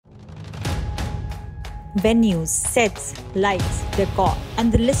Venues, sets, lights, decor,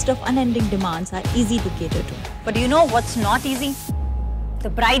 and the list of unending demands are easy to cater to. But do you know what's not easy? The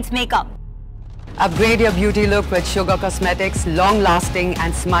bride's makeup. Upgrade your beauty look with Sugar Cosmetics' long-lasting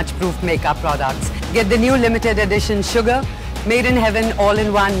and smudge-proof makeup products. Get the new limited edition Sugar, Made in Heaven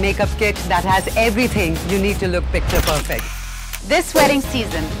all-in-one makeup kit that has everything you need to look picture perfect. This wedding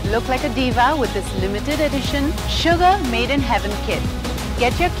season, look like a diva with this limited edition Sugar Made in Heaven kit.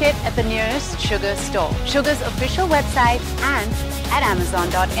 Get your kit at the nearest Sugar store, Sugar's official website, and at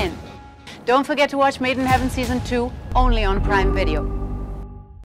Amazon.in. Don't forget to watch Made in Heaven Season 2 only on Prime Video.